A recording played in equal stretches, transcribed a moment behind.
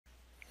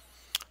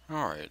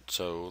Alright,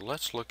 so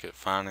let's look at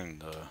finding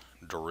the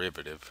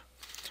derivative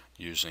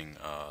using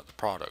the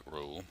product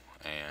rule,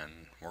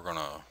 and we're going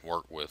to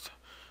work with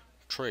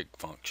trig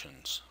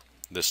functions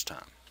this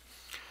time.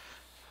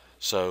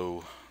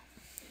 So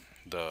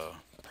the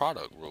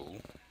product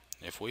rule,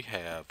 if we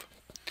have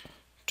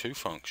two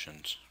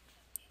functions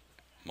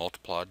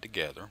multiplied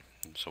together,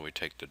 so we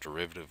take the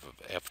derivative of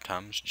f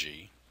times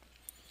g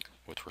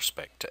with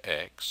respect to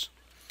x,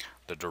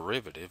 the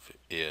derivative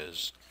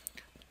is,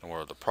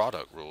 where the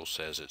product rule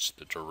says it's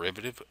the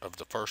derivative of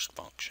the first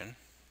function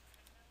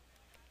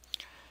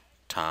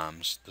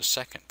times the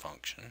second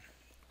function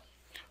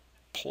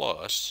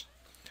plus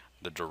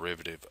the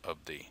derivative of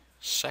the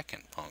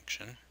second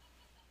function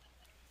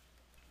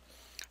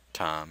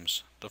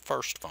times the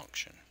first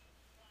function.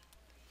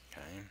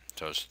 Okay,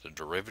 so it's the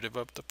derivative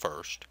of the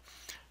first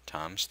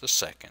times the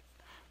second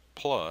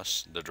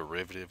plus the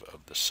derivative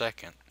of the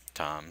second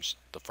times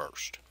the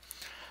first.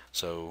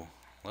 So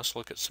let's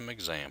look at some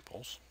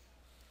examples.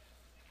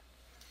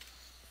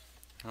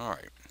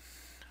 Alright,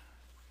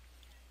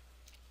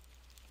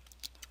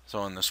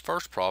 so in this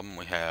first problem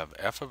we have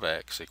f of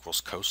x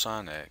equals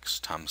cosine x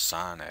times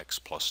sine x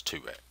plus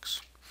 2x.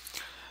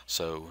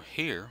 So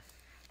here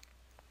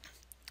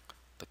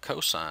the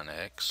cosine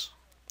x,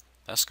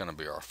 that's going to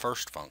be our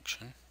first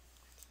function,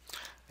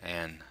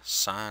 and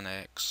sine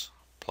x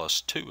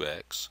plus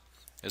 2x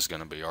is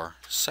going to be our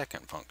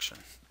second function.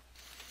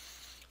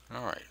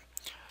 Alright,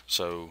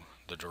 so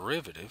the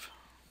derivative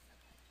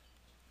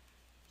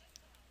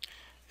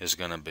is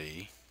going to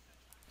be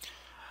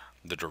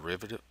the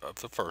derivative of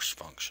the first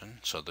function,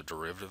 so the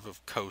derivative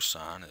of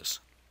cosine is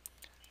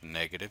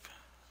negative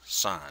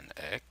sine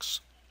x.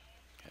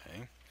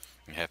 Okay,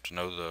 you have to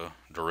know the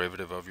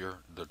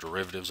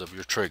derivatives of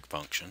your trig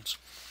functions.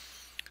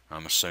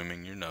 I'm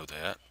assuming you know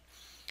that.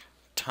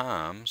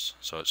 Times,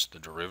 so it's the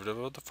derivative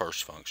of the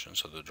first function,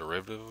 so the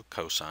derivative of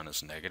cosine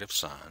is negative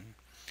sine,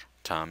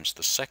 times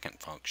the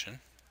second function,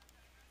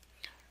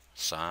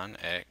 sine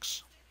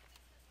x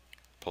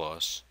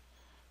plus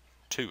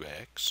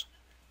 2x,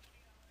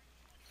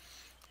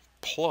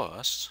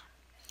 plus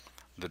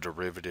the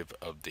derivative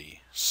of the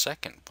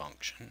second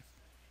function.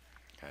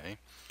 Okay,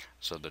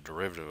 so the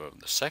derivative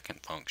of the second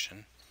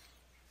function,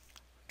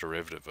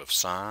 derivative of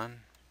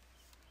sine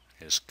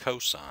is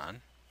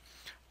cosine,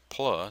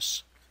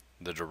 plus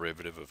the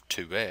derivative of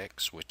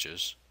 2x, which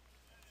is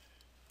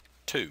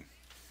 2.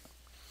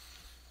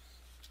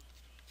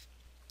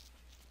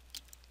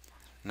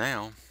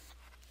 Now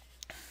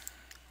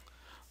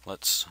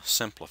let's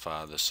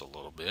simplify this a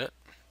little bit.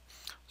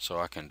 So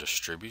I can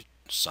distribute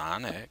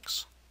sine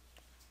x,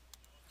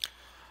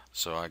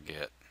 so I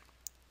get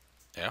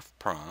f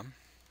prime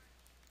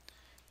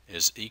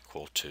is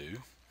equal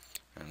to,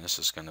 and this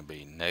is going to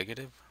be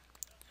negative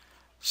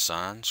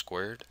sine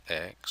squared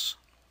x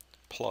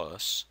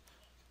plus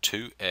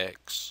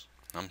 2x,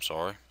 I'm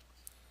sorry,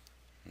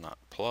 not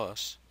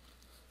plus,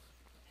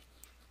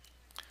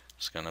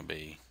 it's going to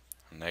be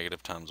a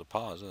negative times a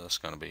positive, that's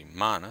going to be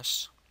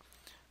minus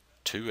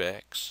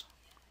 2x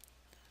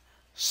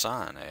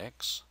sine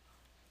x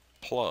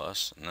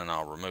plus, and then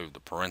I'll remove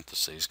the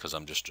parentheses because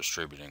I'm just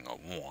distributing a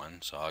 1,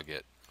 so I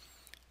get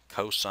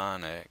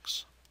cosine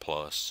x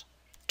plus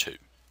 2.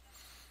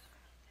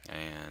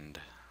 And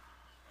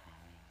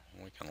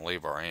we can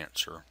leave our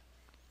answer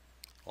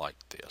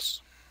like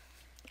this.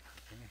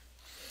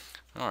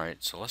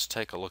 Alright, so let's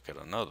take a look at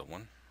another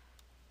one.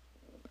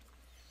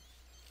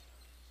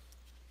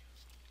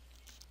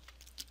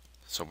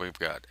 So we've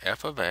got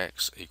f of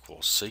x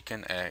equals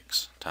secant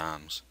x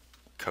times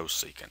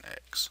cosecant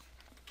x.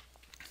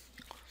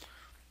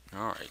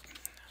 Alright,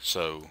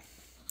 so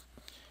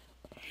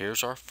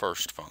here's our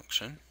first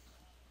function.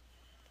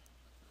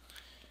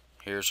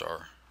 Here's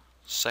our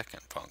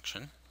second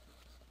function.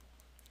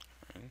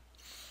 Okay.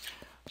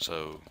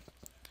 So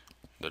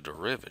the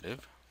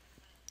derivative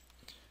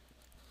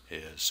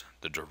is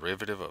the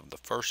derivative of the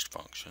first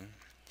function.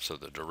 So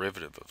the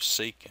derivative of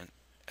secant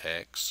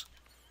x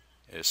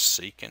is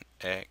secant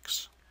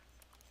x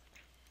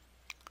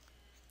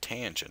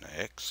tangent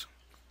x.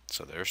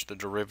 So there's the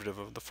derivative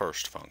of the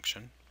first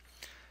function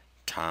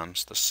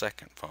times the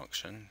second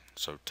function,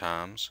 so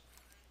times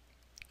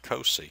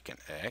cosecant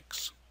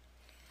x.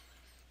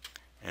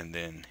 And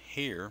then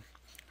here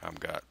I've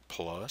got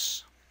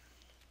plus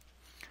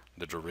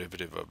the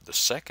derivative of the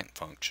second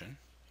function,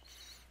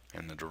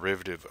 and the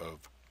derivative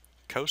of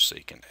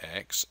cosecant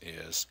x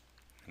is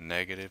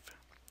negative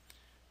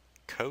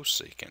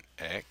cosecant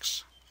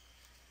x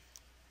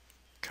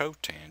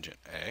cotangent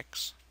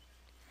x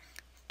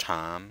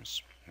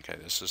times, okay,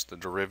 this is the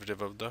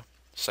derivative of the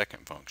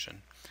second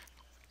function,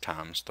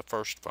 times the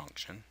first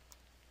function,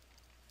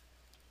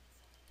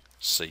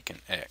 secant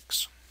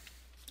x.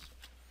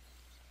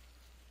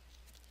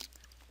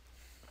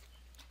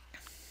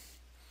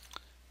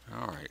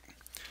 Alright,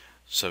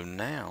 so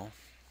now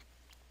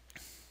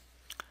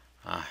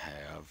I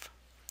have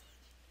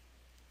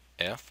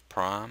f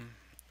prime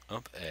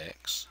of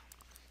x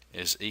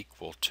is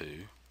equal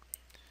to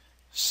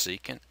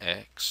secant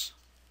x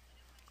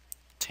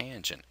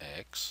tangent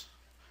x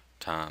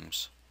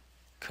times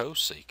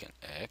cosecant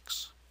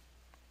x,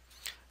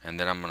 and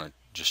then I'm going to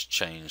just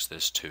change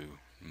this to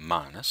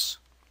minus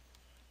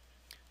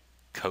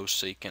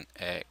cosecant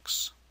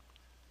x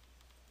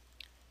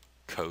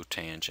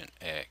cotangent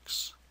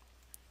x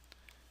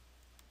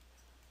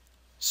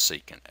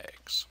secant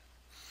x.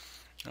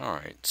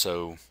 Alright,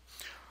 so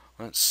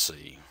let's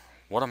see.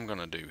 What I'm going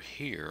to do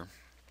here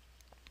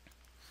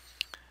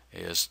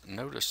is,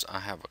 notice I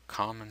have a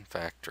common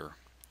factor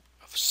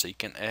of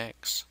secant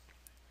x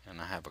and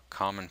I have a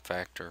common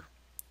factor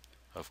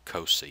of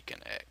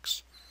cosecant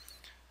x.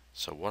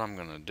 So what I'm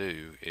going to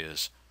do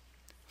is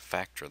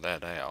factor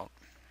that out.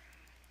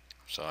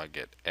 So I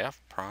get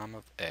f prime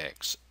of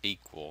x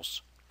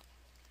equals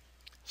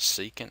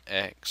secant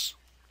x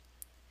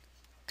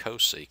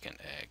cosecant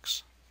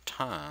x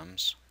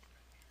times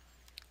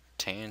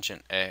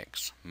tangent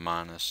x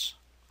minus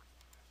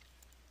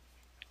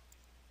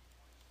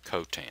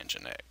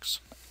cotangent x.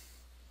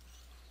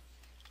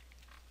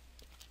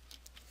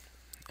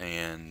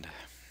 And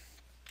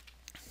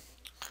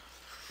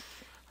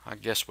I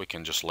guess we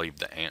can just leave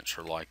the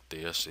answer like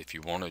this. If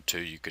you wanted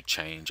to, you could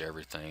change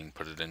everything,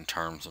 put it in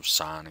terms of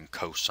sine and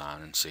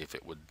cosine, and see if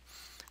it would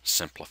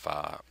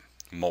simplify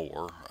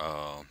more.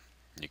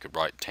 You could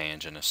write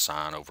tangent as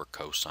sine over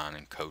cosine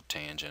and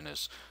cotangent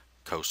as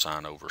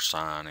cosine over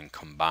sine and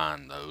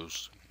combine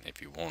those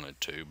if you wanted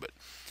to, but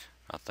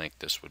I think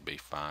this would be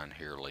fine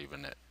here,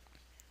 leaving it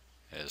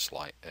as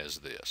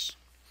this.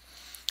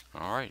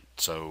 Alright,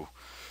 so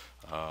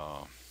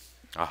I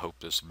hope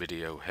this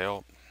video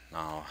helped.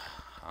 I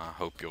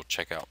hope you'll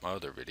check out my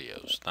other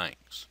videos.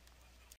 Thanks.